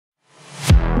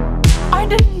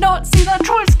not see that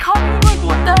choice coming. Like,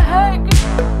 what the heck?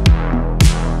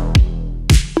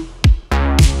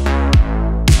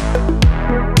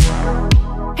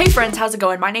 Hey friends, how's it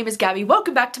going? My name is Gabby.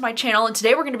 Welcome back to my channel, and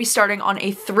today we're going to be starting on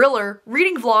a thriller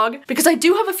reading vlog because I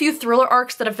do have a few thriller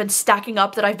arcs that have been stacking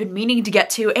up that I've been meaning to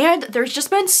get to, and there's just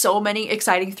been so many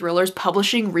exciting thrillers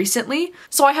publishing recently.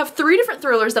 So I have 3 different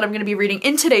thrillers that I'm going to be reading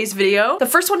in today's video. The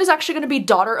first one is actually going to be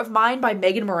Daughter of Mine by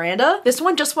Megan Miranda. This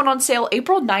one just went on sale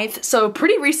April 9th, so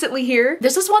pretty recently here.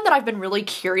 This is one that I've been really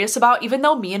curious about, even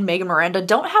though me and Megan Miranda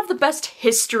don't have the best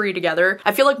history together.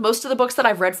 I feel like most of the books that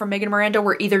I've read from Megan Miranda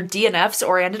were either DNFs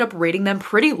or I ended up rating them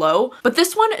pretty low, but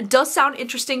this one does sound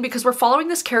interesting because we're following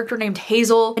this character named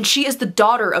Hazel, and she is the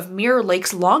daughter of Mirror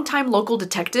Lake's longtime local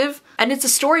detective, and it's a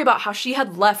story about how she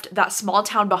had left that small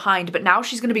town behind, but now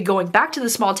she's going to be going back to the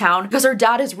small town because her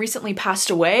dad has recently passed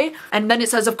away. And then it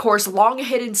says, of course, long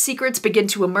hidden secrets begin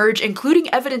to emerge,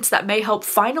 including evidence that may help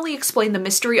finally explain the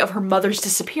mystery of her mother's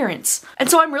disappearance.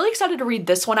 And so I'm really excited to read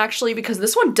this one actually, because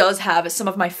this one does have some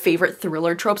of my favorite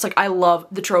thriller tropes. Like, I love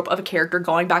the trope of a character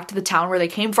going back to the town where they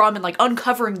came from and like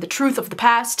uncovering the truth of the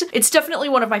past. It's definitely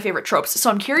one of my favorite tropes, so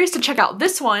I'm curious to check out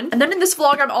this one. And then in this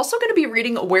vlog, I'm also going to be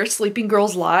reading Where Sleeping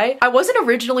Girls Lie. I wasn't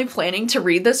originally planning to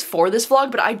read this for this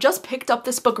vlog, but I just picked up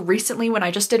this book recently when I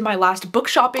just did my last book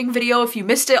shopping video. If you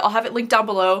missed it, I'll have it linked down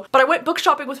below. But I went book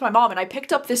shopping with my mom and I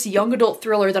picked up this young adult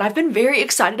thriller that I've been very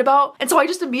excited about, and so I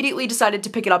just immediately decided to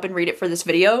pick it up and read it for this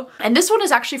video. And this one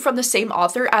is actually from the same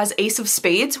author as Ace of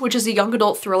Spades, which is a young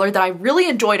adult thriller that I really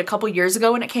enjoyed a couple years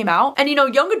ago when it came out. And you know,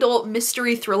 young adult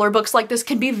mystery thriller books like this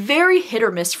can be very hit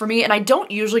or miss for me, and I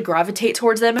don't usually gravitate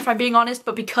towards them if I'm being honest,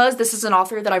 but because this is an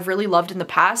author that I've really loved in the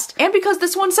past, and because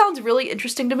this one sounds really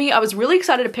interesting to me, I was really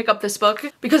excited to pick up this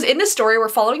book because in this story we're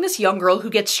following this young girl who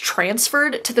gets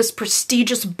transferred to this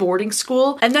prestigious boarding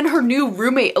school, and then her new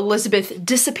roommate Elizabeth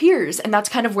disappears, and that's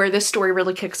kind of where this story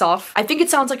really kicks off. I think it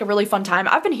sounds like a really fun time.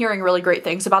 I've been hearing really great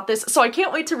things about this, so I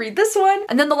can't wait to read this one.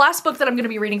 And then the last book that I'm going to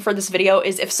be reading for this video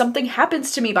is If Something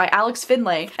Happens to Me by Alex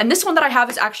Finlay, and this one that I have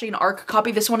is actually an ARC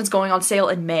copy. This one is going on sale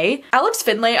in May. Alex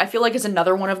Finlay, I feel like, is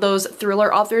another one of those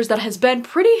thriller authors that has been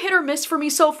pretty hit or miss for me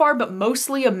so far, but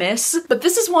mostly a miss. But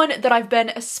this is one that I've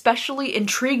been especially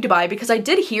intrigued by because I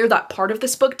did hear that part of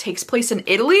this book takes place in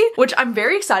Italy, which I'm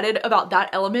very excited about that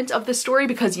element of the story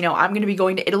because, you know, I'm going to be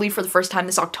going to Italy for the first time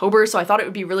this October, so I thought it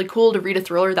would be really cool to read a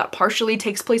thriller that partially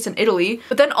takes place in Italy.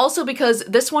 But then also because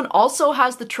this one also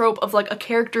has the trope of like a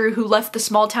character who left the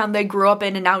small town they grew up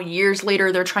in, and now years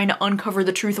later they're trying to uncover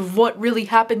the truth of what really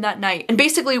happened that night. And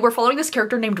basically we're following this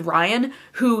character named Ryan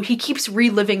who he keeps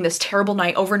reliving this terrible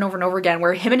night over and over and over again,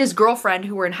 where him and his girlfriend,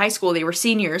 who were in high school, they were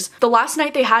seniors, the last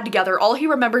night they had together, all he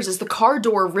remembers is the car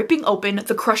door ripping open,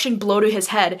 the crushing blow to his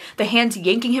head, the hands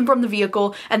yanking him from the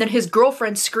vehicle, and then his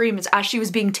girlfriend screams as she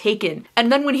was being taken.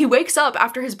 And then when he wakes up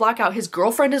after his blackout, his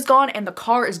girlfriend is gone and the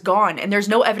car is gone, and there's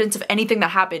no evidence of anything that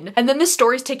happened. And then this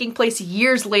story is taking place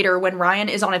years later when Ryan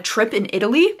is on a trip in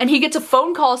Italy, and he gets a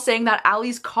phone call saying that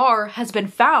Allie's car has been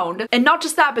found. And not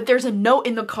just that, but there's a note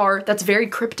in the car that's very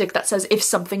cryptic that says, "If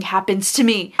something happens to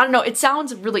me." I don't know, it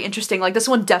sounds really interesting. Like, this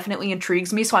one definitely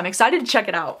intrigues me, so I'm excited to check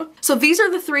it out. So these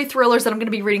are the 3 thrillers that I'm going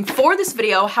to be reading for this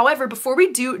video. However, before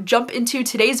we do jump into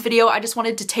today's video, I just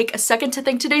wanted to take a second to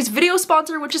thank today's video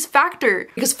sponsor, which is Factor.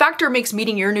 Because Factor makes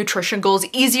meeting your nutrition goals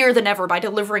easier than ever by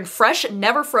delivering fresh,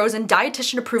 never frozen,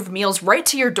 dietitian approved meals right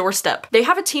to your doorstep. They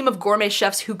have a team of gourmet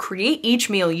chefs who create each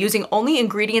meal using only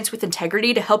ingredients with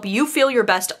integrity to help you feel your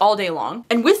best all day long.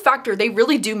 And with Factor, they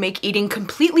really do make eating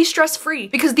completely stress-free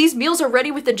because these meals are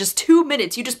ready within just 2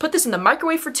 minutes. You just put this in the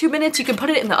microwave for 2 minutes, you can put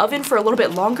it in the oven for a little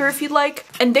bit longer if you'd like,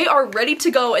 and they are ready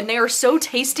to go, and they are so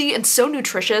tasty and so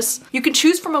nutritious. You can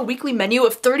choose from a weekly menu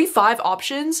of 35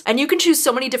 options, and you can choose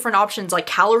so many different options like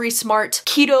Calorie Smart,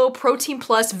 Keto, Protein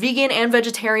Plus, vegan and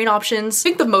vegetarian options. I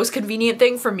think the most convenient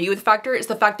thing for me with Factor is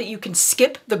the fact that you can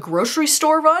skip the grocery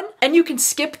store run, and you can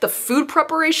skip the food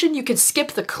preparation, you can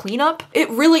skip the cleanup. It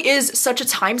really is such a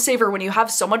time saver when you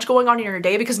have so much going on in your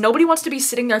day, because nobody wants to be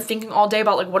sitting there thinking all day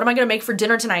about like, what am I gonna make for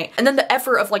dinner tonight? And then the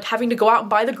effort of like having to go out and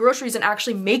buy the groceries and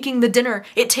actually making the dinner,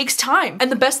 it takes time.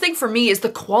 And the best thing for me is the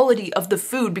quality of the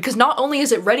food, because not only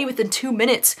is it ready within 2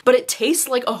 minutes, but it tastes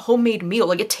like a homemade meal.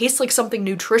 Like, it tastes like something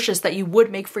nutritious that you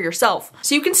would make for yourself.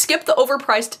 So you can skip the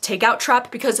overpriced takeout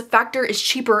trap because Factor is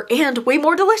cheaper and way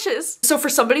more delicious. So for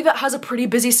somebody that has a pretty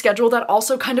busy schedule that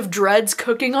also kind of dreads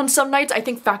cooking on some nights, I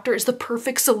think Factor is the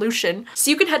perfect solution.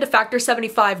 So you can head to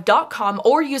factor75.com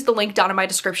or use the link down in my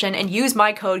description and use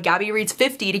my code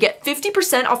gabbyreads50 to get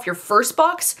 50% off your first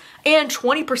box and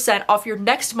 20% off your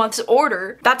next month's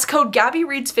order. That's code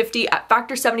gabbyreads50 at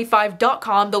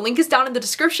factor75.com. The link is down in the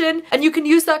description, and you can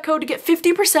use that code to get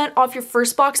 50% off your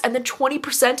first box and then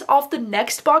 20% off the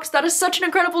next box. That is such an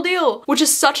incredible deal, which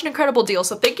is such an incredible deal.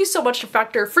 So thank you so much to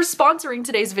Factor for sponsoring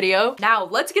today's video. Now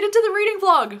let's get into the reading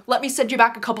vlog. Let me send you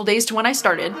back a couple days to when I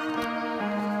started.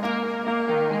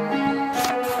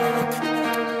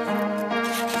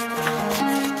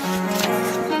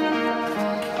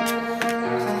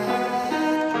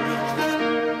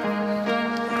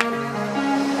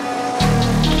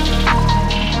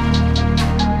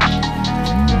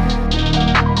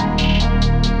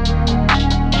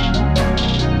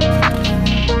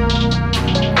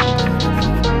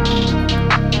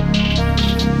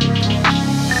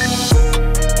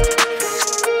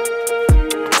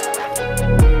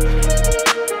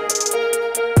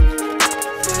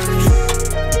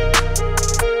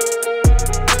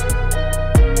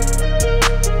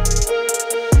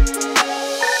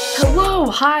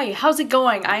 Hi, how's it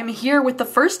going? I am here with the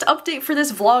first update for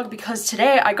this vlog because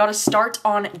today I got a start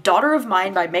on Daughter of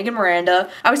Mine by Megan Miranda.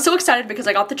 I was so excited because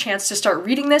I got the chance to start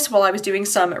reading this while I was doing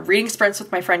some reading sprints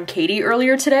with my friend Katie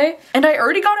earlier today. And I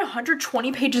already got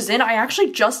 120 pages in. I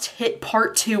actually just hit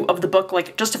part 2 of the book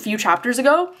like just a few chapters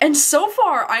ago. And so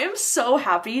far, I am so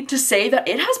happy to say that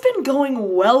it has been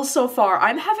going well so far.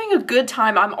 I'm having a good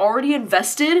time. I'm already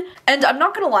invested. And I'm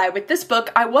not gonna lie, with this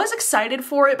book, I was excited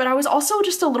for it, but I was also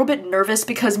just a little bit nervous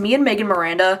because me and Megan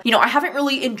Miranda, you know, I haven't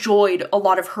really enjoyed a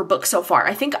lot of her books so far.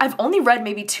 I think I've only read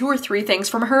maybe 2 or 3 things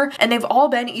from her, and they've all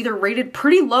been either rated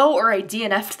pretty low or I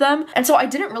DNF'd them. And so I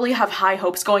didn't really have high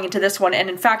hopes going into this one. And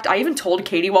in fact, I even told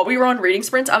Katie while we were on reading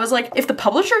sprints, I was like, if the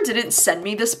publisher didn't send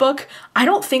me this book, I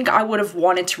don't think I would have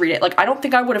wanted to read it. Like, I don't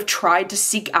think I would have tried to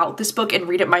seek out this book and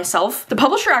read it myself. The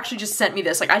publisher actually just sent me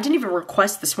this. Like, I didn't even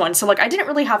request this one. So like, I didn't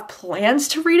really have plans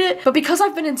to read it, but because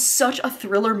I've been in such a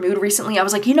thriller mood recently, I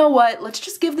was like, you know what? Let's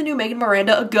just give the new Megan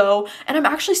Miranda a go. And I'm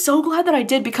actually so glad that I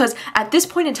did, because at this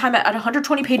point in time, at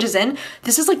 120 pages in,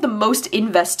 this is like the most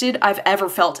invested I've ever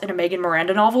felt in a Megan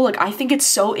Miranda novel. Like, I think it's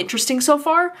so interesting so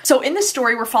far. So in this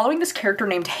story, we're following this character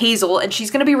named Hazel, and she's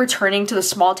gonna be returning to the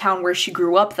small town where she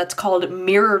grew up that's called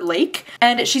Mirror Lake.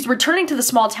 And she's returning to the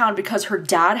small town because her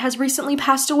dad has recently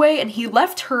passed away and he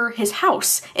left her his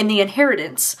house in the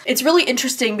inheritance. It's really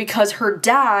interesting because her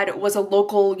dad was a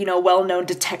local, you know, well-known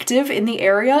detective in the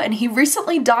area, and he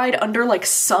recently died under like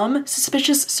some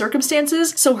suspicious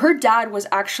circumstances. So her dad was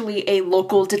actually a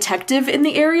local detective in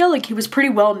the area. Like, he was pretty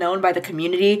well known by the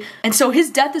community. And so his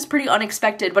death is pretty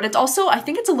unexpected, but it's also, I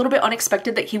think it's a little bit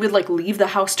unexpected that he would like leave the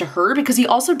house to her, because he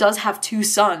also does have 2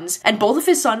 sons, and both of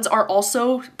his sons are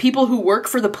also people who work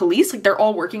for the police. Like, they're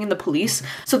all working in the police.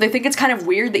 So they think it's kind of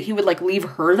weird that he would like leave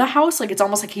her the house. Like, it's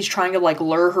almost like he's trying to like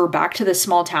lure her back to this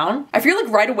small town. I feel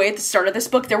like right away at the start of this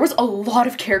book, there was a lot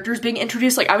of characters being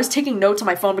introduced. Like, I was taking notes on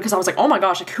my phone because I was like, oh my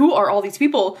gosh, like, who are all these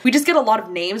people? We just get a lot of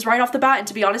names right off the bat, and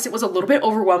to be honest, it was a little bit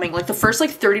overwhelming. Like, the first like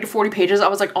 30 to 40 pages, I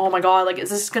was like, oh my god, like, is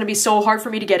this gonna be so hard for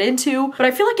me to get into? But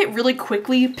I feel like it really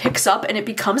quickly picks up and it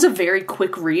becomes a very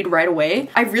quick read right away.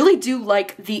 I really do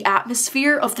like the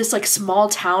atmosphere of this like small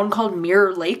town called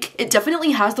Mirror Lake. It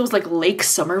definitely has those like lake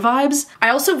summer vibes. I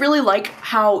also really like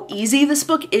how easy this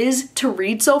book is to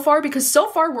read so far, because so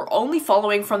far we're only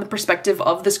following from the perspective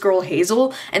of this girl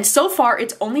Hazel, and so far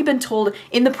it's only been told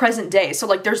in the present day. So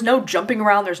like, there's no jumping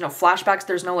around, there's no flashbacks,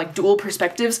 there's no like dual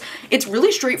perspectives. It's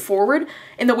really straightforward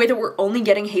in the way that we're only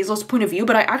getting Hazel's point of view,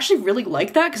 but I actually really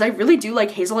like that because I really do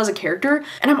like Hazel as a character,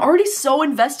 and I'm already so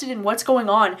invested in what's going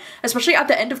on, especially at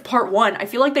the end of part 1. I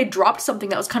feel like they dropped something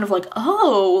that was kind of like,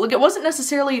 oh, like, it wasn't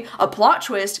necessarily a plot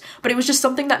twist, but it was just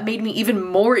something that made me even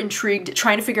more intrigued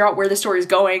trying to figure out where the story is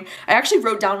going. I actually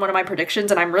wrote down one of my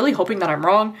predictions, and I'm really hoping that I'm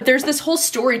wrong. There's this whole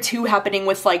story too happening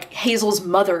with like Hazel's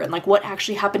mother and like what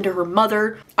actually happened to her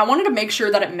mother. I wanted to make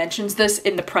sure that it mentions this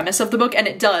in the premise of the book, and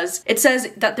it does. It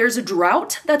says that there's a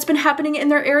drought that's been happening in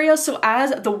their area, so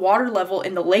as the water level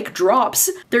in the lake drops,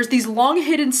 there's these long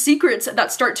hidden secrets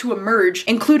that start to emerge,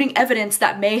 including evidence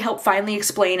that may help finally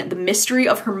explain the mystery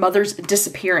of her mother's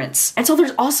disappearance. And so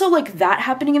there's also like that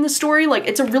happening in the story. Like,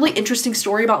 it's a really interesting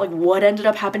story about like what ended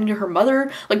up happening to her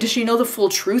mother. Like, does she know the full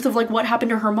truth of like what happened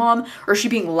to her mom, or is she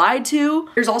being lied to?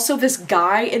 There's also this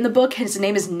guy in the book, his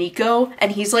name is Nico, Orlando,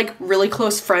 and he's like really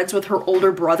close friends with her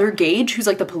older brother Gage, who's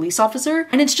like the police officer.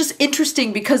 And it's just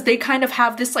interesting because they kind of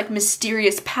have this like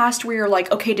mysterious past where you're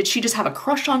like, okay, did she just have a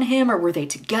crush on him or were they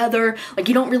together? Like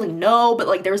you don't really know, but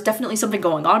like there was definitely something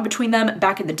going on between them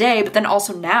back in the day, but then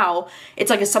also now it's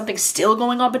like, is something still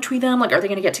going on between them? Like, are they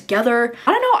gonna get together?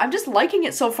 I don't know, I'm just liking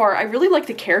it so far. I really like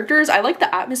the characters, I like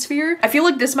the atmosphere. I feel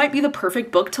like this might be the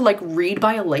perfect book to like read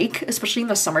by a lake, especially in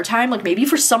the summertime, like maybe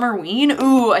for Summerween.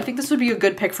 Ooh, I think this would be a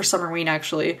good pick for Summerween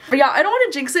actually. But yeah, I don't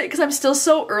want to jinx it because I'm still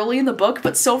so early in the book,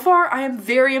 but so far I am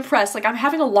very impressed. Like I'm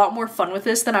having a lot more fun with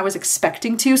this than I was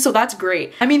expecting to, so that's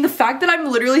great. I mean, the fact that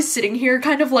I'm literally sitting here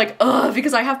kind of like, ugh,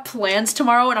 because I have plans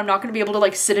tomorrow and I'm not gonna be able to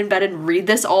like sit in bed and read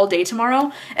this all day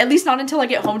tomorrow, at least not until I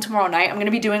get home tomorrow night. I'm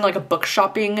gonna be doing like a book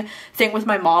shopping thing with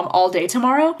my mom all day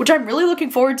tomorrow, which I'm really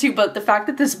looking forward to, but the fact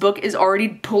that this book is already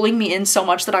pulling me in so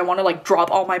much that I want to like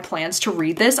drop all my plans to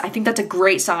read this, I think that's a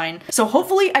great sign. So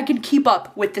hopefully I can keep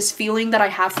up with this feeling that I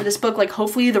have for this book. Like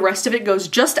hopefully the rest of it goes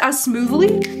just as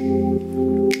smoothly.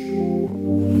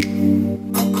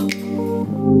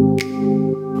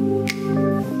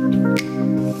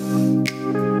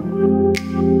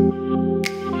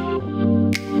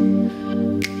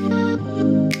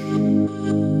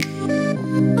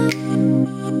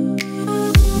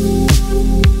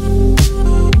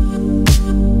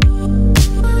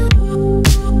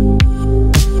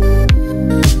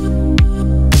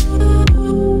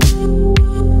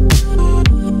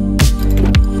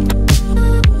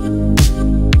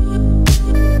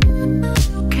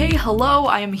 Hello,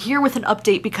 I am here with an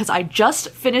update because I just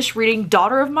finished reading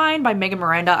Daughter of Mine by Megan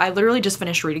Miranda. I literally just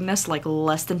finished reading this like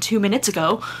less than 2 minutes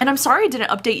ago. And I'm sorry I didn't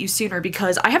update you sooner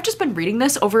because I have just been reading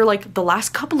this over like the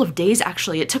last couple of days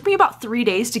actually. It took me about 3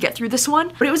 days to get through this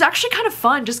one, but it was actually kind of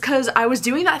fun just because I was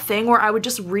doing that thing where I would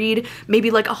just read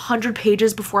maybe like 100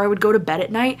 pages before I would go to bed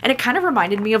at night. And it kind of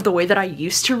reminded me of the way that I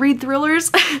used to read thrillers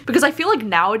because I feel like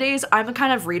nowadays I'm the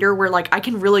kind of reader where like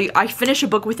I finish a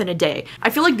book within a day. I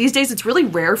feel like these days it's really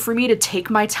rare for me to take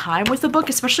my time with a book,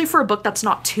 especially for a book that's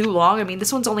not too long. I mean,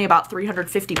 this one's only about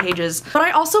 350 pages, but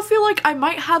I also feel like I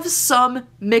might have some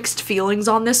mixed feelings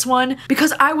on this one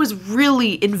because I was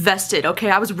really invested,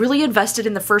 okay? I was really invested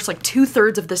in the first like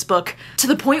 2/3 of this book to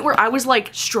the point where I was like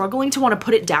struggling to want to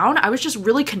put it down. I was just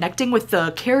really connecting with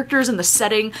the characters and the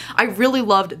setting. I really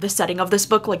loved the setting of this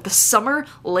book. Like the summer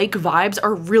lake vibes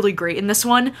are really great in this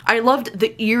one. I loved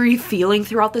the eerie feeling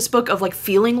throughout this book of like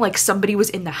feeling like somebody was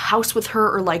in the house with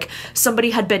her or like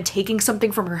somebody had been taking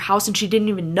something from her house and she didn't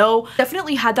even know.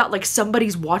 Definitely had that like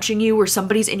somebody's watching you or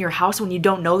somebody's in your house when you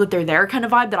don't know that they're there kind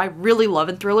of vibe that I really love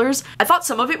in thrillers. I thought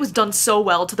some of it was done so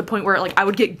well to the point where like I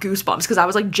would get goosebumps because I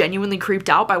was like genuinely creeped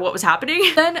out by what was happening.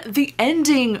 Then the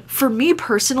ending, for me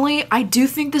personally, I do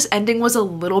think this ending was a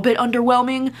little bit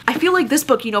underwhelming. I feel like this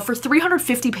book, you know, for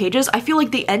 350 pages, I feel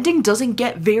like the ending doesn't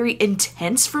get very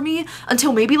intense for me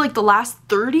until maybe like the last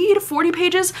 30 to 40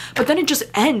 pages, but then it just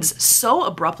ends so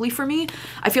abruptly for me.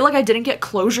 I feel like I didn't get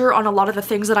closure on a lot of the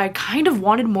things that I kind of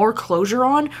wanted more closure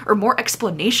on or more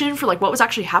explanation for like what was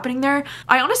actually happening there.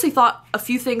 I honestly thought a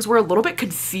few things were a little bit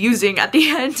confusing at the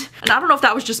end, and I don't know if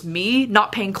that was just me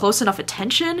not paying close enough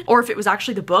attention or if it was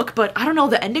actually the book, but I don't know,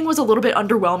 the ending was a little bit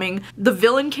underwhelming. The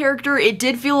villain character, it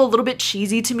did feel a little bit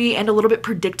cheesy to me and a little bit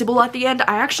predictable at the end.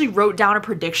 I actually wrote down a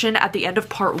prediction at the end of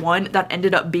part 1 that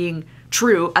ended up being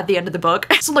true at the end of the book.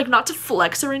 So like, not to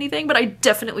flex or anything, but I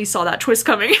definitely saw that twist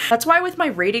coming. That's why with my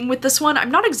rating with this one, I'm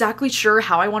not exactly sure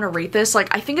how I want to rate this. Like,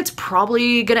 I think it's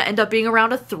probably gonna end up being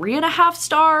around a 3.5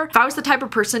 star. If I was the type of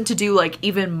person to do like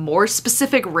even more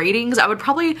specific ratings, I would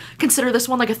probably consider this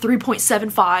one like a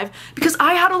 3.75 because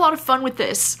I had a lot of fun with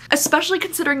this, especially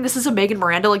considering this is a Megan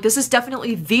Miranda. Like, this is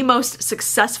definitely the most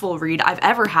successful read I've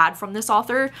ever had from this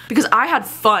author because I had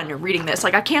fun reading this.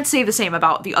 Like, I can't say the same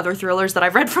about the other thrillers that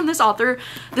I've read from this author.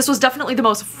 This was definitely the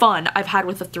most fun I've had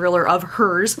with a thriller of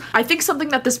hers. I think something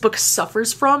that this book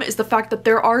suffers from is the fact that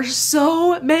there are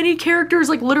so many characters,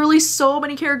 like literally so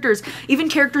many characters, even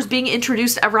characters being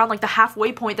introduced around like the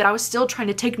halfway point that I was still trying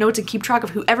to take notes and keep track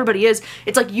of who everybody is.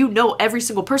 It's like, you know, every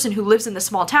single person who lives in this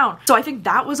small town. So I think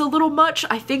that was a little much.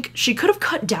 I think she could have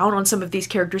cut down on some of these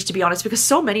characters, to be honest, because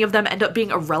so many of them end up being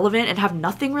irrelevant and have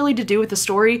nothing really to do with the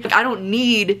story. Like, I don't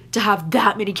need to have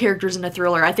that many characters in a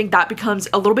thriller. I think that becomes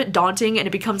a little bit daunting daunting and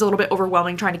it becomes a little bit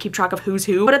overwhelming trying to keep track of who's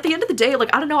who. But at the end of the day,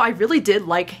 like, I don't know, I really did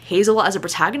like Hazel as a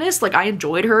protagonist. Like, I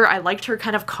enjoyed her. I liked her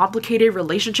kind of complicated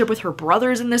relationship with her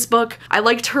brothers in this book. I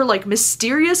liked her like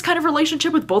mysterious kind of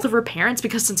relationship with both of her parents,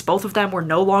 because since both of them were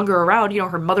no longer around, you know,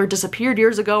 her mother disappeared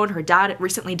years ago and her dad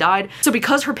recently died. So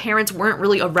because her parents weren't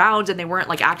really around and they weren't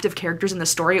like active characters in the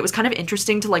story, it was kind of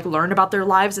interesting to like learn about their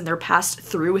lives and their past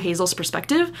through Hazel's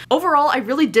perspective. Overall, I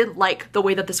really did like the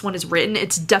way that this one is written.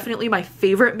 It's definitely my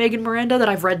favorite Megan Miranda that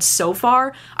I've read so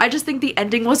far. I just think the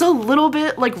ending was a little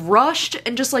bit like rushed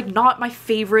and just like not my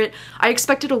favorite. I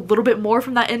expected a little bit more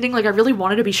from that ending. Like, I really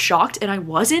wanted to be shocked and I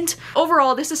wasn't.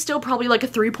 Overall, this is still probably like a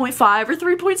 3.5 or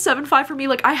 3.75 for me.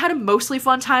 Like, I had a mostly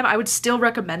fun time. I would still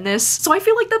recommend this. So I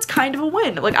feel like that's kind of a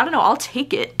win. Like, I don't know, I'll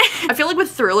take it. I feel like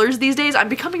with thrillers these days, I'm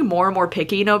becoming more and more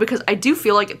picky, you know, because I do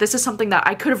feel like this is something that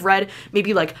I could have read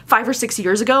maybe like 5 or 6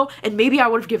 years ago, and maybe I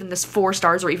would have given this 4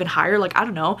 stars or even higher. Like, I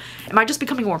don't know. Am I just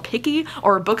becoming more picky,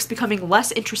 or are books becoming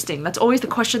less interesting? That's always the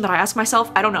question that I ask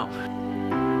myself. I don't know.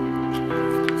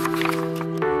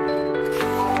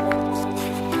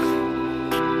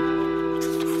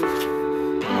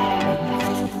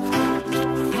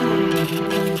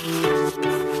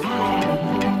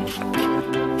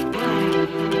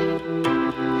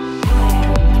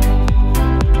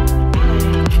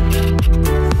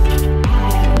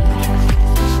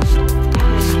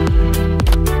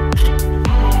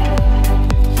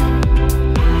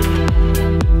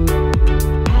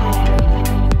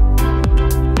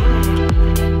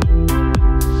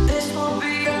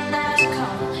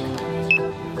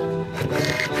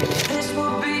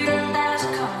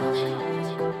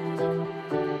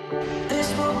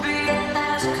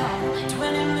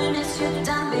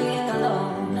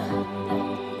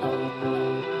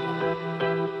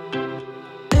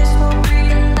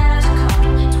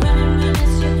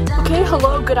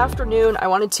 Hello, good afternoon. I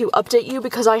wanted to update you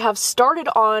because I have started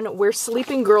on Where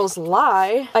Sleeping Girls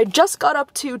Lie. I just got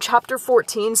up to chapter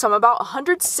 14, so I'm about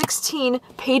 116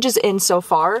 pages in so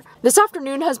far. This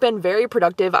afternoon has been very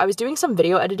productive. I was doing some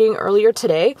video editing earlier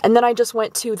today, and then I just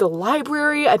went to the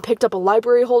library. I picked up a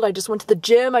library hold. I just went to the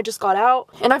gym. I just got out,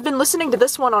 and I've been listening to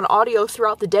this one on audio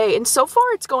throughout the day, and so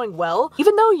far it's going well.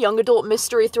 Even though young adult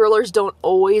mystery thrillers don't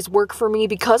always work for me,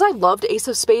 because I loved Ace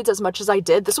of Spades as much as I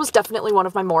did, this was definitely one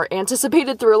of my more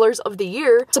anticipated thrillers of the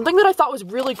year. Something that I thought was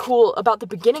really cool about the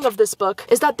beginning of this book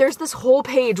is that there's this whole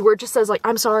page where it just says like,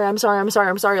 I'm sorry, I'm sorry, I'm sorry,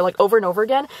 I'm sorry, like over and over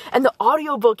again. And the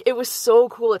audiobook, it was so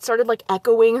cool. It started like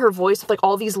echoing her voice with like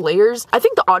all these layers. I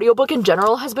think the audiobook in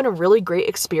general has been a really great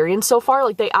experience so far.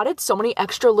 Like, they added so many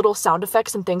extra little sound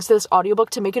effects and things to this audiobook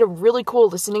to make it a really cool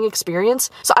listening experience.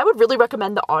 So I would really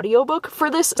recommend the audiobook for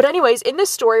this. But anyways, in this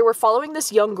story, we're following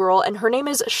this young girl and her name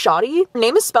is Shadi. Her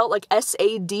name is spelled like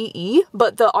S-A-D-E,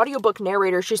 but the audiobook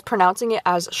narrator, she's pronouncing it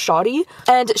as Shadi,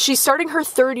 and she's starting her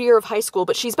 3rd year of high school,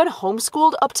 but she's been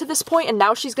homeschooled up to this point, and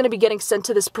now she's going to be getting sent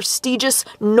to this prestigious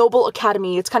Noble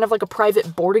Academy. It's kind of like a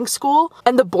private boarding school,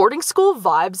 and the boarding school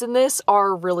vibes in this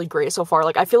are really great so far.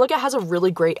 Like, I feel like it has a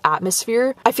really great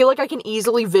atmosphere. I feel like I can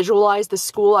easily visualize the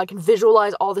school. I can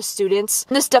visualize all the students.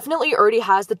 And this definitely already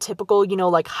has the typical, you know,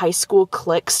 like high school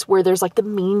cliques where there's like the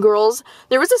mean girls.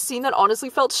 There was a scene that honestly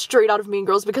felt straight out of Mean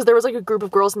Girls, because there was like a group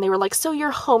of girls and they were like, so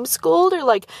you're homeschooled? Or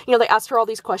like, you know, they asked her all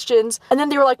these questions, and then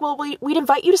they were like, well, we'd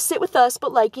invite you to sit with us,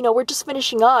 but like, you know, we're just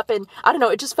finishing up. And I don't know,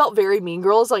 it just felt very Mean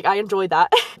Girls. Like, I enjoyed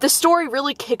that. The story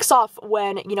really kicks off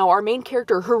when, you know, our main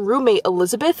character, her roommate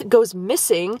Elizabeth, goes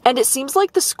missing, and it seems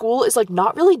like the school is like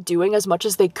not really doing as much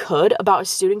as they could about a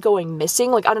student going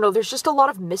missing. Like, I don't know, there's just a lot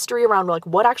of mystery around like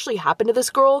what actually happened to this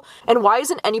girl, and why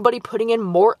isn't anybody putting in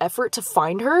more effort to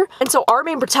find her? And so our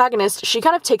main protagonist, she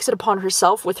kind of takes it upon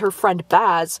herself with her friend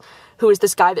Baz, who is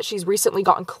this guy that she's recently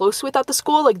gotten close with at the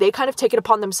school. Like, they kind of take it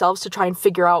upon themselves to try and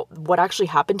figure out what actually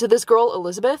happened to this girl,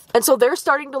 Elizabeth. And so they're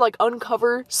starting to like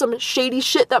uncover some shady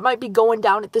shit that might be going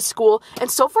down at this school. And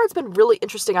so far it's been really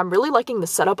interesting. I'm really liking the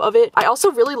setup of it. I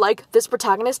also really like this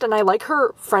protagonist, and I like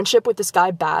her friendship with this guy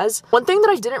Baz. One thing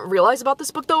that I didn't realize about this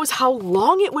book though is how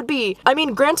long it would be. I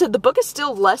mean, granted, the book is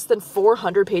still less than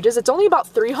 400 pages. It's only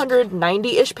about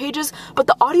 390-ish pages, but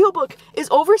the audiobook is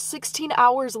over 16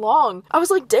 hours long. I was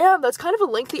like, damn, that's kind of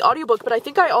a lengthy audiobook, but I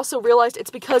think I also realized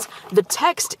it's because the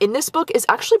text in this book is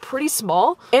actually pretty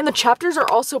small, and the chapters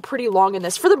are also pretty long in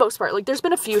this for the most part. Like, there's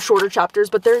been a few shorter chapters,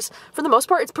 but for the most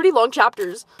part, it's pretty long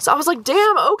chapters. So I was like,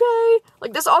 damn, okay,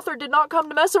 like this author did not come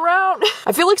to mess around.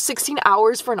 I feel like 16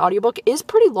 hours for an audiobook is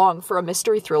pretty long for a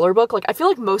mystery thriller book. Like, I feel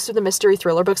like most of the mystery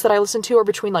thriller books that I listen to are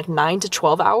between like 9 to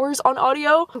 12 hours on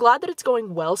audio. I'm glad that it's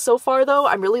going well so far though.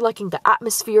 I'm really liking the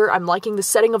atmosphere. I'm liking the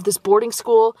setting of this boarding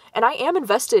school, and I am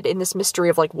invested in this mystery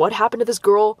of like what happened to this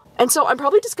girl. And so I'm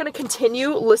probably just gonna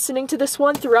continue listening to this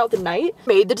one throughout the night.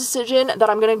 Made the decision that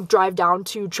I'm gonna drive down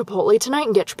to Chipotle tonight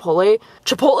and get Chipotle.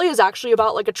 Chipotle is actually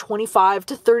about like a 25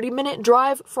 to 30 minute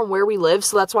drive from where we live.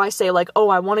 So that's why I say like, oh,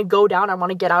 I wanna go down, I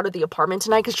wanna get out of the apartment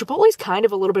tonight, because Chipotle is kind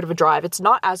of a little bit of a drive. It's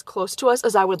not as close to us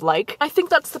as I would like. I think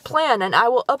that's the plan, and I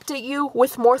will update you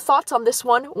with more thoughts on this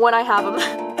one when I have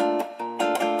them.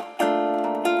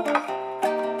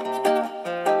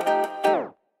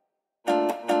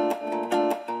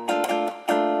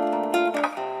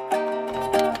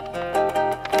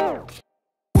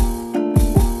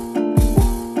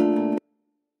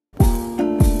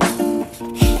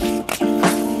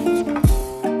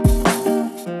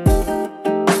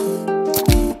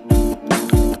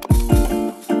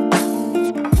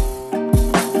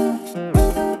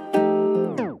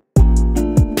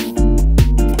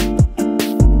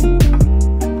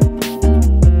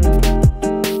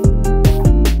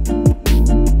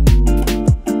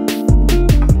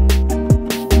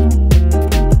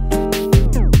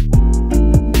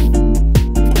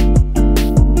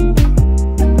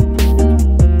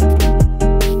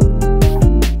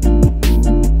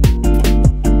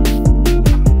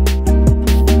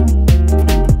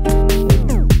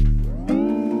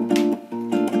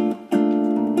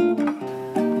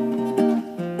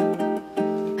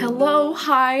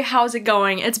 Hi, how's it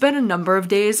going? It's been a number of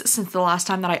days since the last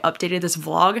time that I updated this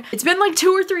vlog. It's been like 2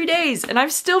 or 3 days and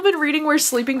I've still been reading Where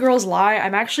Sleeping Girls Lie.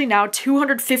 I'm actually now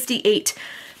 258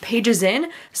 pages in,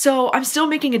 so I'm still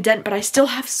making a dent, but I still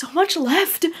have so much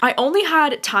left. I only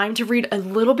had time to read a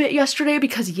little bit yesterday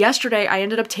because yesterday I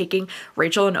ended up taking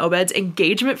Rachel and Obed's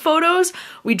engagement photos.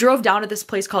 We drove down to this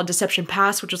place called Deception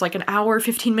Pass, which was like an hour,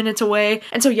 15 minutes away.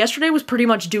 And so yesterday was pretty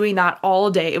much doing that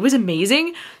all day. It was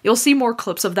amazing. You'll see more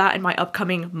clips of that in my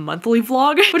upcoming monthly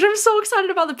vlog, which I'm so excited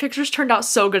about. The pictures turned out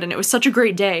so good and it was such a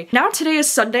great day. Now today is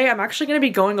Sunday. I'm actually going to be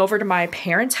going over to my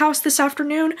parents' house this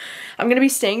afternoon. I'm going to be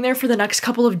staying there for the next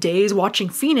couple of days watching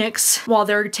Phoenix while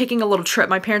they're taking a little trip.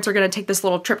 My parents are going to take this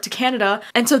little trip to Canada.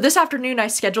 And so this afternoon I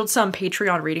scheduled some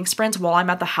Patreon reading sprints while I'm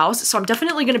at the house. So I'm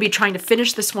definitely going to be trying to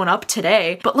finish this one up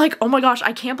today. But like, oh my gosh,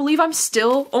 I can't believe I'm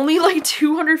still only like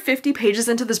 250 pages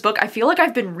into this book. I feel like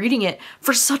I've been reading it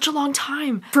for such a long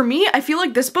time. For me, I feel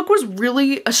like this book was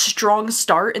really a strong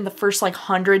start in the first like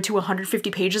 100 to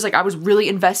 150 pages. Like I was really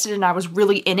invested and I was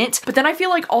really in it. But then I feel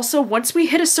like also once we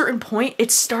hit a certain point,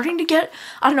 it's starting to get,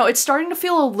 I don't know, it's starting to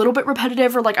feel a little bit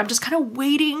repetitive, or like I'm just kind of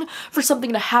waiting for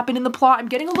something to happen in the plot. I'm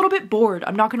getting a little bit bored.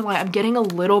 I'm not gonna lie, I'm getting a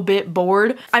little bit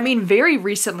bored. I mean, very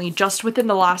recently, just within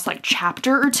the last like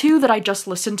chapter or two that I just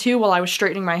listened to while I was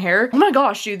straightening my hair. Oh my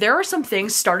gosh, dude, there are some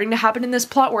things starting to happen in this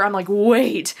plot where I'm like,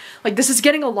 wait, like this is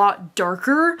getting a lot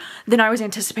darker than I was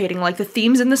anticipating. Like the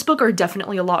themes in this book are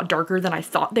definitely a lot darker than I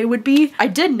thought they would be. I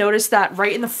did notice that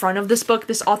right in the front of this book,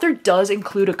 this author does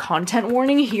include a content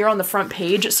warning here on the front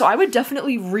page. So I would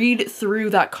definitely read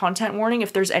through that content warning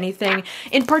if there's anything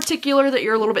in particular that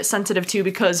you're a little bit sensitive to,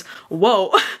 because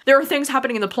whoa, there are things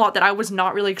happening in the plot that I was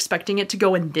not really expecting it to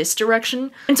go in this direction.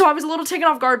 And so I was a little taken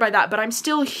off guard by that, but I'm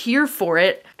still here for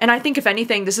it. And I think if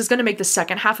anything, this is going to make the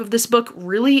second half of this book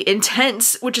really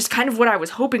intense, which is kind of what I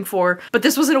was hoping for. But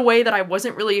this was in a way that I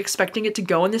wasn't really expecting it to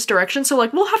go in this direction. So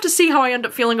like, we'll have to see how I end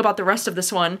up feeling about the rest of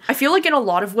this one. I feel like in a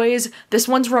lot of ways, this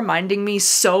one's reminding me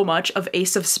so much of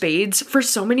Ace of Spades for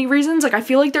so many reasons. Like I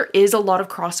feel like there is a lot of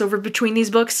crossover between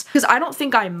these books, because I don't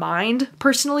think I mind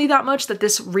personally that much that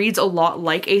this reads a lot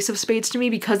like Ace of Spades to me,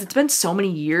 because it's been so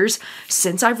many years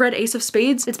since I've read Ace of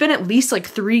Spades. It's been at least like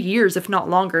 3 years, if not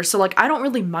longer. So like, I don't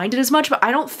really mind it as much, but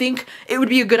I don't think it would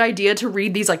be a good idea to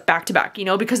read these like back to back, you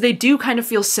know, because they do kind of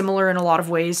feel similar in a lot of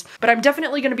ways. But I'm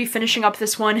definitely going to be finishing up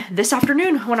this one this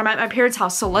afternoon when I'm at my parents'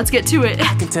 house. So let's get to it.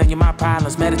 I can tell you my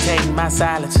problems, meditating my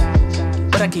silence,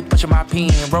 but I keep pushing my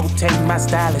pen, rotating my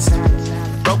stylus.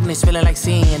 Brokenness feeling like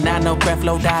sin, now no breath,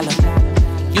 low dollar.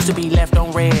 Used to be left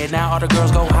on red, now all the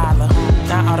girls go holler.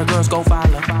 Now all the girls go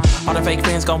follow. All the fake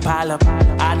friends gon' pile up.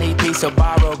 I need peace to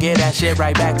borrow, get that shit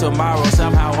right back tomorrow.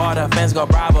 Somehow all the fans go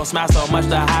bravo. Smile so much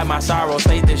to hide my sorrows.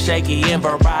 Faith is shaky in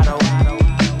vibrato.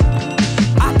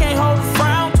 I can't hold a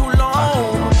frown too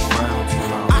long.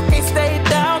 I can't stay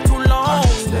down too long.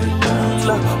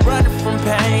 Look, running from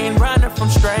pain, running from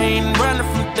strain, running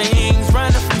from things,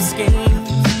 running from schemes.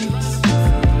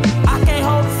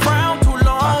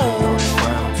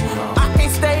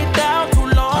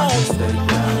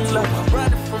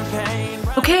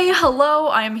 Okay, Hello,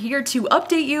 I am here to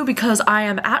update you because I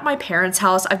am at my parents'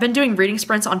 house. I've been doing reading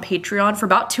sprints on Patreon for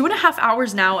about 2.5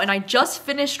 hours now, and I just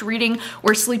finished reading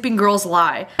Where Sleeping Girls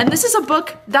Lie. And this is a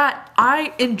book that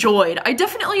I enjoyed. I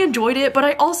definitely enjoyed it, but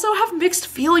I also have mixed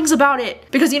feelings about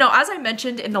it. Because, you know, as I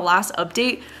mentioned in the last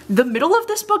update, the middle of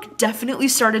this book definitely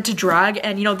started to drag,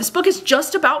 and you know, this book is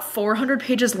just about 400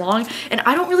 pages long, and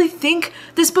I don't really think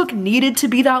this book needed to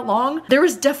be that long. There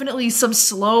was definitely some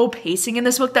slow pacing in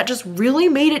this book that just really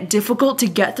made it difficult to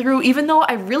get through, even though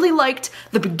I really liked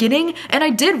the beginning, and I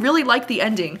did really like the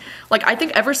ending. Like, I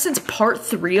think ever since part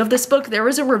 3 of this book, there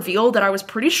was a reveal that I was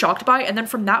pretty shocked by, and then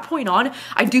from that point on,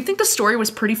 I do think the story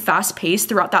was pretty fast-paced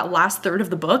throughout that last third of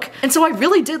the book, and so I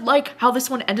really did like how this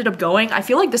one ended up going. I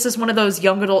feel like this is one of those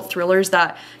young adult thrillers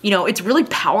that, you know, it's really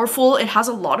powerful. It has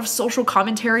a lot of social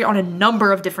commentary on a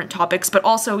number of different topics, but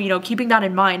also, you know, keeping that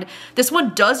in mind, this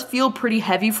one does feel pretty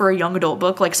heavy for a young adult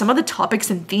book. Like, some of the topics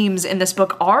and themes in this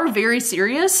book are very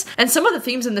serious, and some of the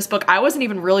themes in this book I wasn't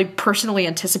even really personally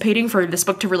anticipating for this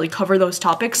book to really cover those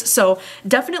topics. So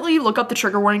definitely look up the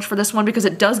trigger warnings for this one because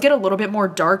it does get a little bit more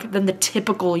dark than the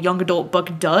typical young adult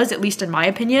book does, at least in my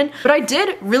opinion. But I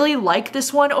did really like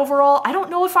this one overall. I don't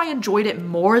know if I enjoyed it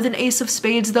more than Ace of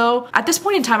Spades though. At this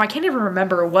point in time, I can't even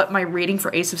remember what my rating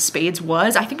for Ace of Spades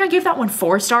was. I think I gave that one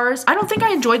 4 stars. I don't think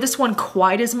I enjoyed this one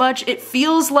quite as much. It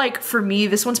feels like, for me,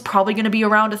 this one's probably gonna be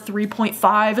around a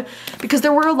 3.5 because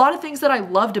there were a lot of things that I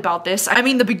loved about this. I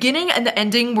mean, the beginning and the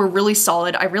ending were really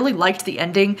solid. I really liked the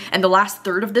ending and the last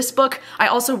third of this book. I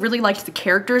also really liked the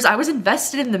characters. I was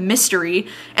invested in the mystery,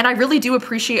 and I really do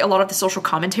appreciate a lot of the social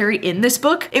commentary in this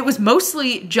book. It was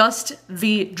mostly just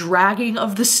the dragging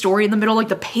of the story in the middle, like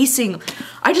the pacing.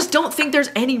 I just don't think there's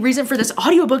any reason for this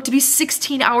audiobook to be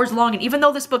 16 hours long, and even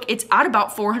though this book, it's at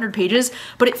about 400 pages,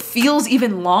 but it feels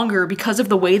even longer because of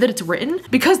the way that it's written,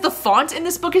 because the font in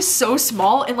this book is so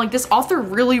small, and like, this author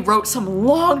really wrote some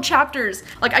long chapters.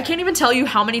 Like, I can't even tell you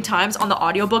how many times on the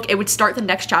audiobook it would start the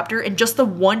next chapter, and just the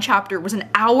one chapter was an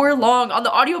hour long on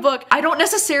the audiobook. I don't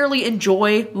necessarily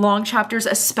enjoy long chapters,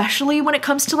 especially when it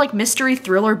comes to like mystery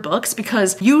thriller books,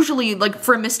 because usually, like,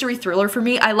 for a mystery thriller for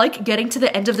me, I like getting to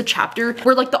the end of the chapter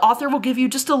where like the author will give you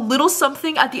just a little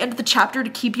something at the end of the chapter to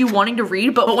keep you wanting to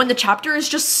read. But when the chapter is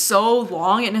just so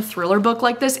long in a thriller book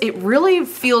like this, it really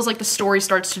feels like the story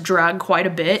starts to drag quite a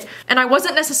bit. And I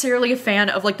wasn't necessarily a fan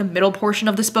of like the middle portion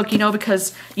of this book, you know,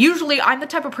 because usually I'm the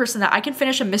type of person that I can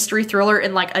finish a mystery thriller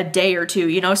in like a day or two,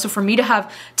 you know? So for me to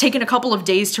have taken a couple of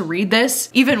days to read this,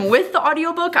 even with the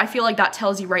audiobook, I feel like that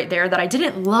tells you right there that I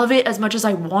didn't love it as much as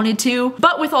I wanted to.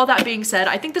 But with all that being said,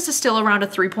 I think this is still around a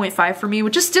 3.5 for me,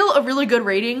 which is still a really good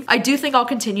rating. I do think I'll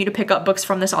continue to pick up books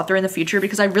from this author in the future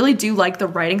because I really do like the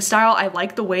writing style. I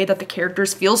like the way that the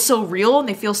characters feel so real and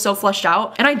they feel so fleshed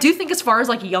out. And I do think as far as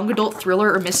like young adult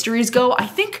thriller or mysteries go, I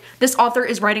think this author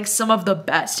is writing some of the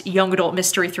best young adult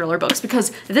mystery thriller books,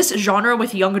 because this genre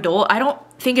with young adult, I don't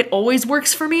think it always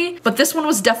works for me, but this one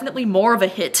was definitely more of a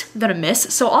hit than a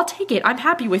miss, so I'll take it. I'm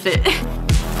happy with it.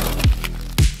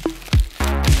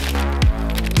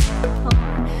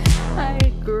 Hi,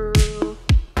 girl.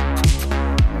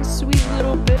 Sweet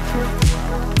little bit.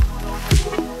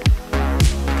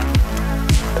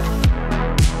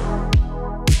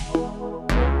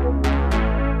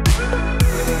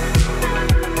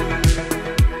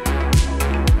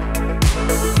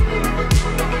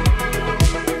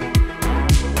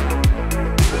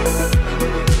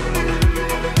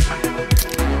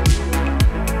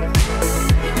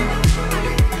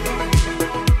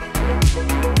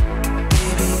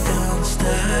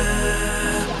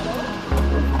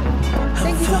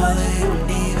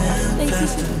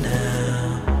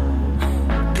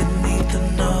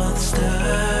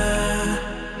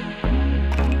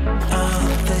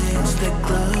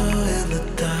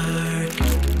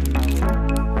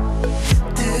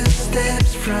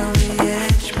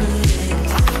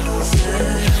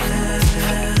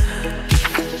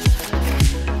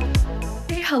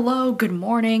 Hello, good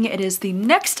morning. It is the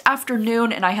next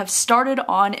afternoon and I have started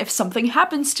on If Something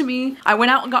Happens to Me. I went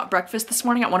out and got breakfast this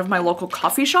morning at one of my local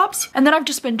coffee shops, and then I've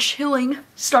just been chilling,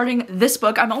 starting this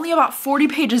book. I'm only about 40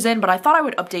 pages in, but I thought I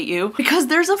would update you because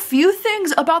there's a few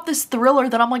things about this thriller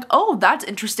that I'm like, oh, that's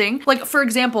interesting. Like, for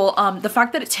example, the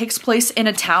fact that it takes place in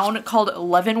a town called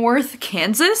Leavenworth,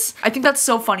 Kansas. I think that's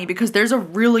so funny because there's a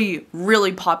really,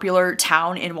 really popular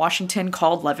town in Washington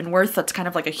called Leavenworth that's kind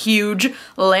of like a huge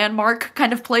landmark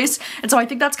kind of of place. And so I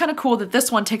think that's kind of cool that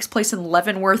this one takes place in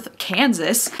Leavenworth,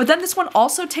 Kansas. But then this one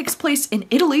also takes place in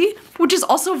Italy, which is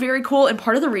also very cool, and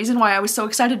part of the reason why I was so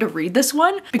excited to read this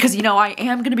one, because you know, I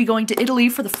am going to be going to Italy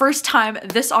for the first time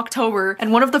this October,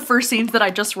 and one of the first scenes that I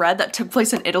just read that took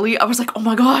place in Italy, I was like, oh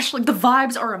my gosh, like the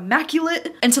vibes are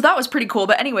immaculate. And so that was pretty cool.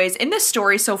 But anyways, in this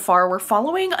story so far, we're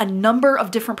following a number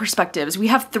of different perspectives. We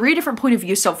have 3 different point of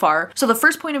views so far. So the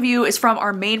first point of view is from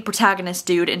our main protagonist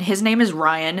dude, and his name is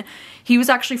Ryan. He was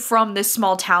actually from this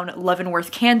small town,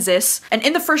 Leavenworth, Kansas. And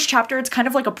in the first chapter, it's kind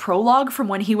of like a prologue from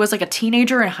when he was like a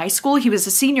teenager in high school. He was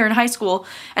a senior in high school,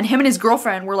 and him and his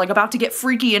girlfriend were like about to get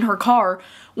freaky in her car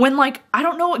when, like, I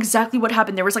don't know exactly what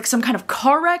happened. There was like some kind of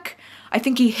car wreck. I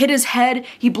think he hit his head,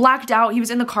 he blacked out, he was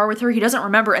in the car with her, he doesn't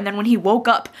remember, and then when he woke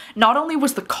up, not only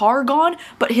was the car gone,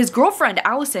 but his girlfriend,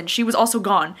 Allison, she was also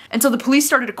gone. And so the police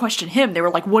started to question him. They were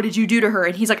like, what did you do to her?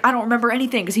 And he's like, I don't remember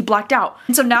anything, because he blacked out.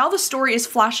 And so now the story is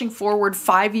flashing forward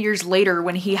 5 years later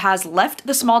when he has left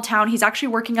the small town. He's actually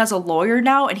working as a lawyer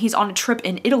now, and he's on a trip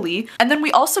in Italy. And then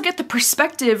we also get the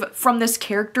perspective from this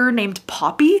character named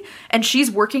Poppy, and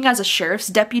she's working as a sheriff's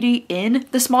deputy in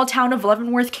the small town of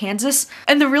Leavenworth, Kansas.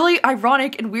 And the really ironic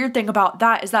and weird thing about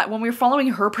that is that when we're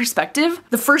following her perspective,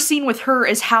 the first scene with her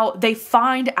is how they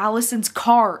find Allison's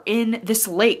car in this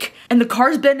lake, and the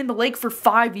car's been in the lake for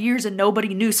 5 years and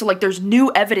nobody knew. So like there's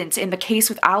new evidence in the case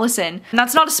with Allison, and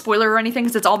that's not a spoiler or anything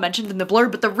because it's all mentioned in the blurb.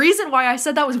 But the reason why I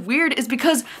said that was weird is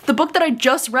because the book that I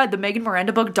just read, the Megan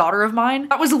Miranda book, Daughter of Mine,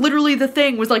 that was literally the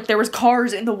thing, was like there was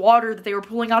cars in the water that they were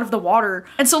pulling out of the water.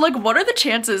 And so like what are the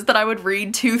chances that I would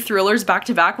read 2 thrillers back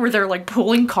to back where they're like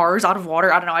pulling cars out of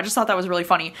water? I don't know, I just thought that was really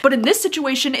funny. But in this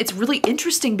situation, it's really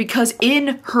interesting because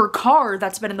in her car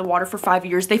that's been in the water for 5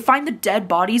 years, they find the dead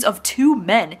bodies of 2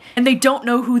 men, and they don't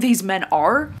know who these men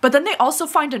are. But then they also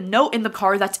find a note in the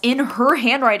car that's in her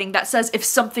handwriting that says, if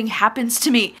something happens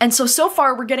to me. And so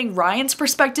far we're getting Ryan's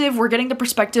perspective, we're getting the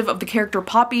perspective of the character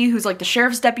Poppy, who's like the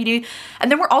sheriff's deputy,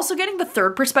 and then we're also getting the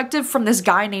third perspective from this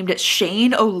guy named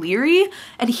Shane O'Leary,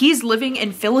 and he's living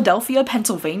in Philadelphia,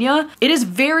 Pennsylvania. It is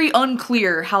very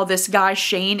unclear how this guy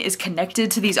Shane is connected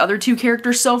to these other 2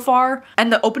 characters so far,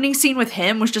 and the opening scene with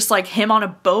him was just like him on a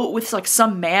boat with like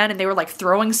some man, and they were like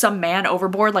throwing some man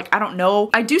overboard. Like, I don't know.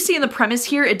 I do see in the premise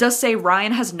here, it does say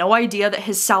Ryan has no idea that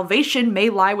his salvation may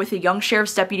lie with a young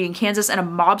sheriff's deputy in Kansas and a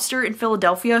mobster in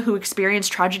Philadelphia who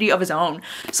experienced tragedy of his own.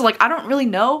 So like, I don't really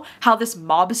know how this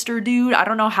mobster dude, I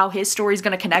don't know how his story is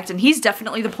gonna connect, and he's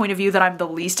definitely the point of view that I'm the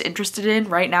least interested in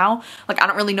right now. Like, I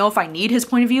don't really know if I need his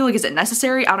point of view. Like, is it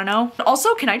necessary? I don't know.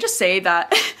 Also, can I just say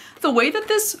that the way that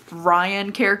this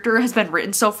Ryan character has been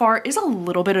written so far is a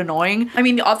little bit annoying. I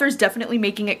mean, the author's definitely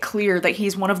making it clear that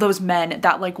he's one of those men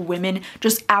that like women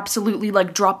just absolutely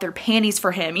like drop their panties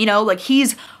for him, you know, like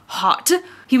he's hot.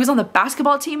 He was on the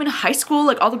basketball team in high school,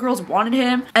 like all the girls wanted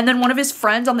him. And then one of his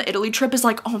friends on the Italy trip is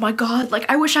like, oh my god, like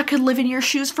I wish I could live in your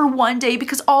shoes for one day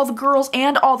because all the girls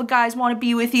and all the guys want to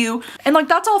be with you. And like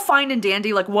that's all fine and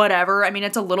dandy, like whatever. I mean,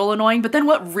 it's a little annoying, but then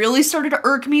what really started to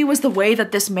irk me was the way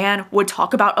that this man would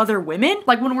talk about other women.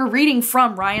 Like when we're reading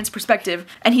from Ryan's perspective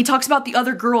and he talks about the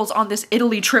other girls on this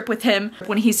Italy trip with him,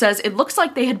 when he says it looks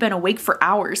like they had been awake for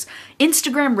hours,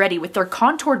 Instagram ready with their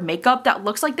contoured makeup that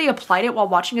looks like they applied it while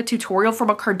watching a tutorial from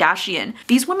a Kardashian.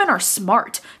 These women are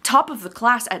smart, top of the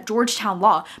class at Georgetown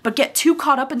Law, but get too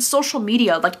caught up in social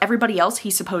media like everybody else, he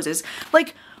supposes.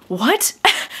 Like, what?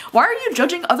 Why are you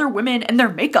judging other women and their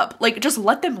makeup? Like, just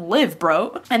let them live,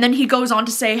 bro. And then he goes on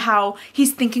to say how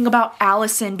he's thinking about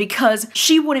Allison because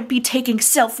she wouldn't be taking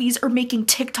selfies or making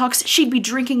TikToks. She'd be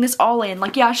drinking this all in.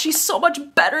 Like, yeah, she's so much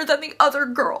better than the other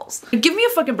girls. Give me a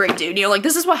fucking break, dude. You know, like,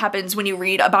 this is what happens when you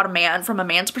read about a man from a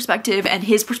man's perspective and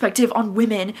his perspective on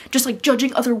women, just like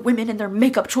judging other women and their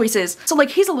makeup choices. So like,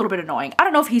 he's a little bit annoying. I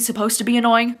don't know if he's supposed to be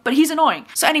annoying, but he's annoying.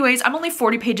 So anyways, I'm only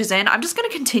 40 pages in. I'm just gonna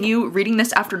continue reading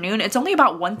this afternoon. It's only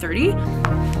about 1:30.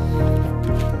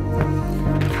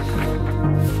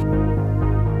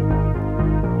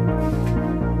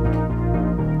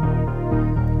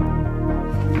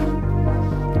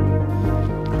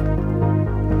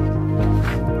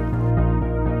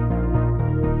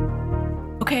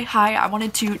 Okay, hi, I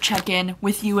wanted to check in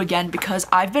with you again because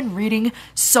I've been reading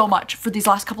so much for these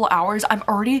last couple of hours. I'm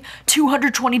already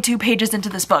 222 pages into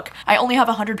this book. I only have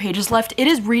 100 pages left. It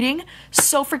is reading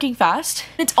so freaking fast.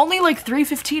 It's only like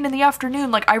 3:15 in the afternoon.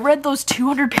 Like, I read those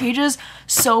 200 pages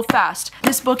so fast.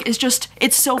 This book is just,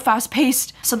 it's so fast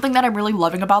paced. Something that I'm really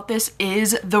loving about this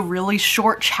is the really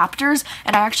short chapters,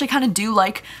 and I actually kind of do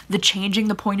like the changing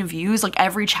the point of views like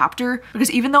every chapter,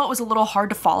 because even though it was a little hard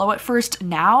to follow at first,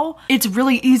 now it's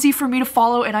really easy easy for me to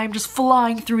follow, and I'm just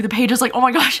flying through the pages like, oh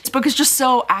my gosh, this book is just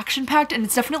so action-packed, and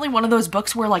it's definitely one of those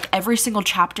books where like every single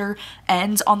chapter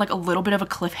ends on like a little bit of a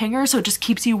cliffhanger, so it just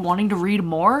keeps you wanting to read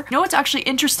more. You know what's actually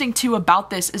interesting too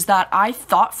about this is that I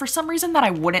thought for some reason that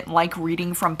I wouldn't like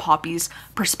reading from Poppy's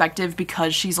perspective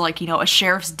because she's like, you know, a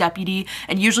sheriff's deputy,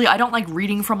 and usually I don't like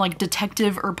reading from like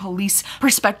detective or police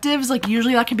perspectives. Like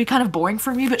usually that can be kind of boring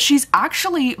for me, but she's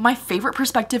actually my favorite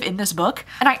perspective in this book,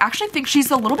 and I actually think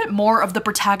she's a little bit more of the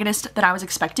protagonist than I was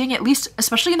expecting, at least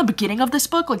especially in the beginning of this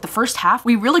book. Like the first half,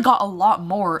 we really got a lot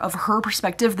more of her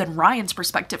perspective than Ryan's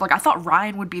perspective. Like I thought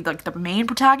Ryan would be like the main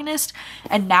protagonist,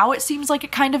 and now it seems like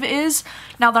it kind of is,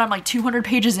 now that I'm like 200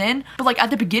 pages in. But like at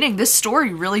the beginning, this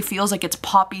story really feels like it's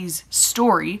Poppy's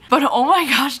story. But oh my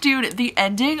gosh, dude, the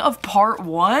ending of part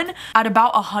 1 at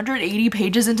about 180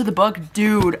 pages into the book,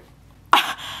 dude,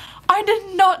 I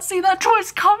did not see that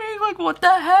twist coming. Like, what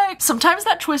the heck? Sometimes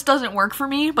that twist doesn't work for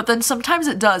me, but then sometimes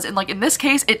it does. And like in this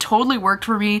case, it totally worked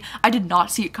for me. I did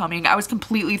not see it coming. I was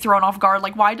completely thrown off guard.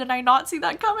 Like, why did I not see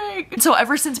that coming? And so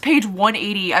ever since page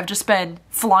 180, I've just been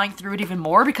flying through it even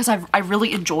more because I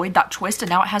really enjoyed that twist, and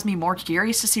now it has me more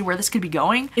curious to see where this could be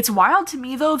going. It's wild to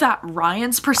me though that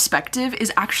Ryan's perspective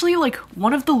is actually like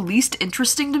one of the least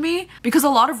interesting to me, because a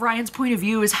lot of Ryan's point of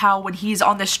view is how when he's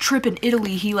on this trip in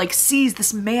Italy, he like sees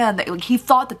this man that like he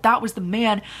thought that that was the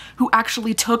man who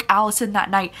actually took Allison that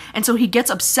night, and so he gets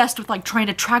obsessed with like trying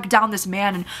to track down this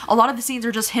man, and a lot of the scenes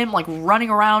are just him like running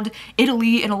around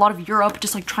Italy and a lot of Europe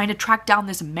just like trying to track down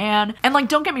this man. And like,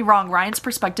 don't get me wrong, Ryan's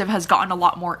perspective has gotten a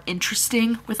lot more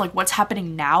interesting with like what's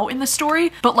happening now in the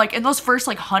story, but like in those first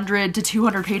like 100 to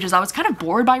 200 pages, I was kind of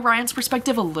bored by Ryan's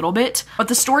perspective a little bit, but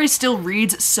the story still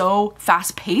reads so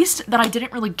fast-paced that I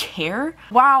didn't really care.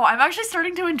 Wow, I'm actually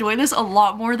starting to enjoy this a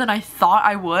lot more than I thought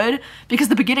I would, because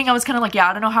the beginning I was kind of like, yeah,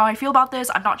 I don't know how I feel about this,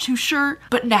 I'm not too sure,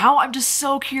 but now I'm just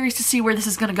so curious to see where this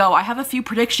is gonna go. I have a few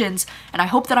predictions and I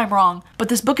hope that I'm wrong, but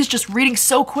this book is just reading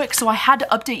so quick, so I had to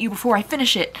update you before I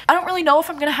finish it. I don't really know if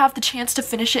I'm gonna have the chance to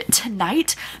finish it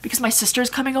tonight because my sister's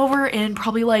coming over in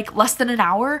probably like less than an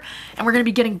hour, and we're gonna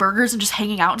be getting burgers and just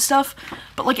hanging out and stuff.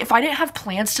 But like, if I didn't have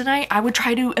plans tonight, I would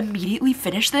try to immediately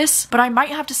finish this, but I might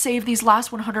have to save these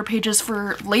last 100 pages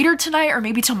for later tonight or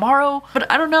maybe tomorrow. But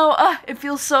I don't know, it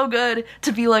feels so good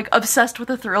to be like obsessed with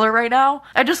a thriller right now.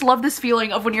 I just love this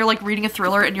feeling of when you're like reading a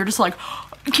thriller and you're just like,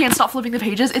 you can't stop flipping the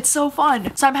pages. It's so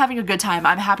fun. So I'm having a good time.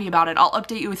 I'm happy about it. I'll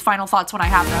update you with final thoughts when I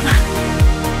have them.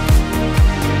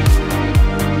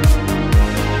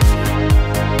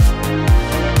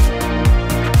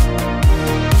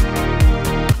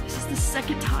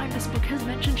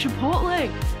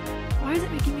 Chipotle. Why is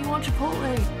it making me want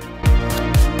Chipotle?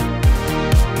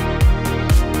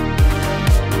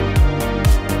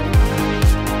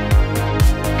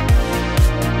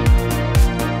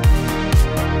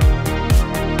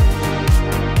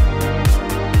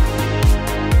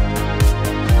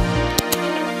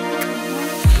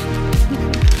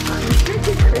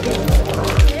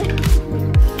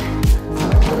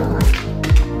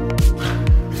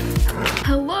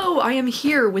 I am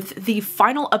here with the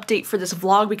final update for this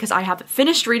vlog because I have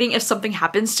finished reading If Something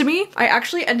Happens to Me. I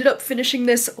actually ended up finishing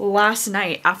this last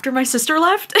night after my sister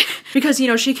left because, you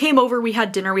know, she came over, we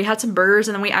had dinner, we had some burgers,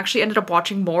 and then we actually ended up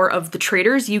watching more of The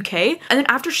Traitors UK. And then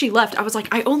after she left, I was like,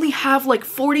 I only have like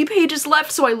 40 pages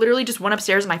left, so I literally just went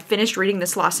upstairs and I finished reading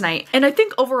this last night. And I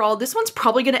think overall, this one's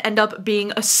probably gonna end up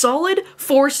being a solid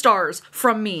 4 stars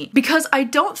from me because I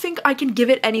don't think I can give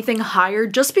it anything higher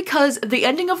just because the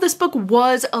ending of this book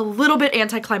was a little bit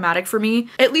anticlimactic for me.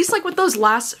 At least like with those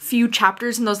last few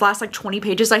chapters and those last like 20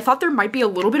 pages, I thought there might be a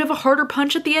little bit of a harder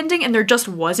punch at the ending, and there just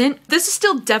wasn't. This is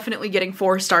still definitely getting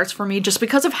 4 stars for me just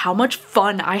because of how much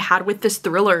fun I had with this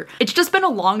thriller. It's just been a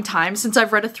long time since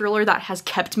I've read a thriller that has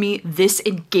kept me this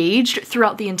engaged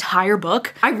throughout the entire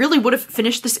book. I really would have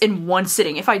finished this in one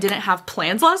sitting if I didn't have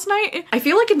plans last night. I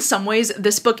feel like in some ways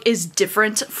this book is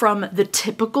different from the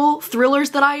typical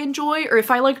thrillers that I enjoy, or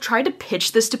if I like tried to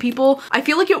pitch this to people, I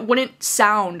feel like it wouldn't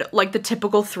sound like the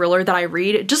typical thriller that I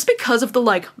read just because of the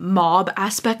like mob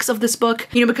aspects of this book,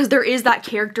 you know, because there is that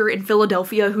character in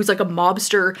Philadelphia who's like a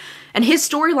mobster, and his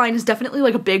storyline is definitely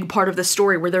like a big part of the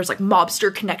story where there's like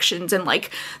mobster connections and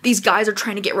like these guys are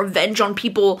trying to get revenge on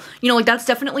people, you know, like that's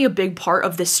definitely a big part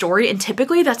of this story, and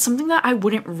typically that's something that I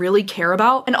wouldn't really care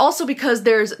about. And also because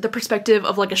there's the perspective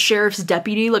of like a sheriff's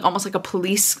deputy, like almost like a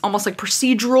police, almost like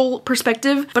procedural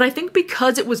perspective, but I think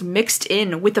because it was mixed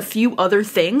in with a few other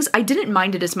things, I didn't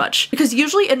mind it as much. Because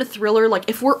usually in a thriller, like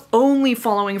if we're only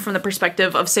following from the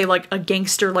perspective of say like a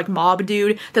gangster like mob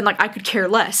dude, then like I could care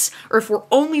less. Or if we're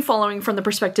only following from the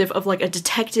perspective of like a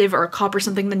detective or a cop or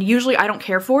something, then usually I don't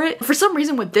care for it. For some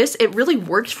reason with this, it really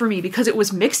worked for me because it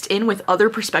was mixed in with other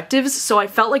perspectives, so I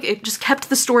felt like it just kept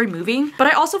the story moving. But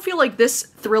I also feel like this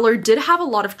thriller did have a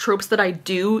lot of tropes that I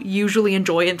do usually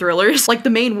enjoy in thrillers. Like the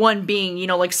main one being, you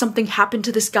know, like something happened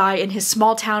to this guy in his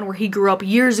small town where he grew up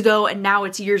years ago and now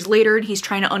it's years later and he's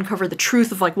trying to uncover the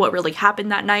truth of like what really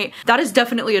happened that night. That is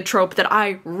definitely a trope that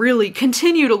I really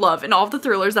continue to love in all of the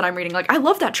thrillers that I'm reading. Like I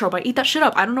love that trope. I eat that shit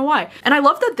up. I don't know why. And I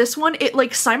love that this one, it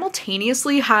like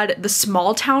simultaneously had the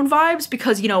small town vibes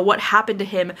because, you know, what happened to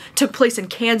him took place in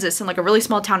Kansas, in like a really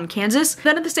small town in Kansas.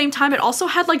 Then at the same time, it also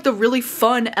had like the really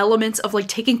fun elements of like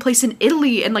taking place in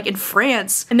Italy and like in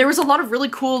France. And there was a lot of really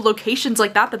cool locations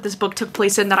like that this book took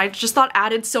place in that I just thought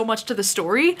added so much to the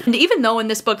story. And even though in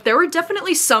this book there were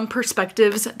definitely some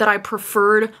perspectives that I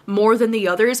preferred more than the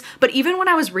others, but even when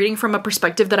I was reading from a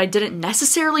perspective that I didn't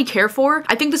necessarily care for,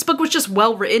 I think this book was just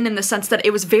well written in the sense that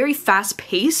it was very fast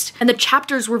paced and the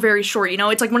chapters were very short. You know,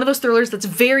 it's like one of those thrillers that's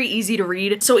very easy to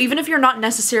read. So even if you're not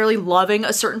necessarily loving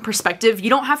a certain perspective, you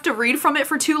don't have to read from it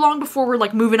for too long before we're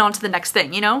like moving on to the next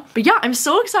thing, you know? But yeah, I'm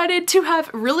so excited to have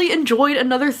really enjoyed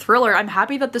another thriller. I'm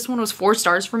happy that this one was 4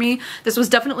 stars for me. This was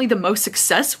definitely the most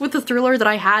success with the thriller that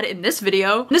I had in this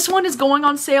video. This one is going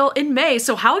on sale in May,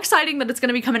 so how exciting that it's going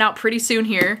to be coming out pretty soon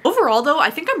here. Overall though, I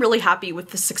think I'm really happy with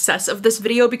the success of this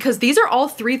video because these are all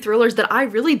 3 thrillers that I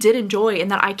really did enjoy and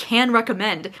that I can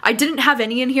recommend. I didn't have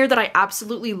any in here that I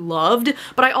absolutely loved,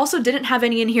 but I also didn't have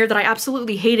any in here that I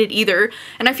absolutely hated either.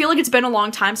 And I feel like it's been a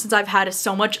long time since I've had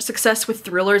so much success with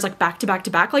thrillers like back to back to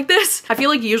back like this. I feel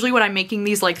like usually when I'm making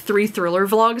these like 3 thriller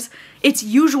vlogs, it's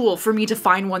usual for me to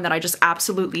find one that I just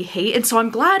absolutely hate, and so I'm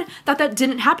glad that that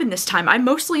didn't happen this time. I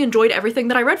mostly enjoyed everything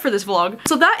that I read for this vlog.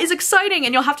 So that is exciting,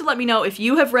 and you'll have to let me know if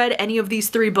you have read any of these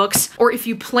 3 books, or if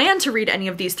you plan to read any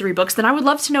of these 3 books, then I would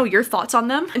love to know your thoughts on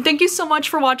them. And thank you so much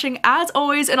for watching as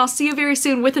always, and I'll see you very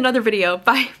soon with another video.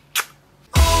 Bye!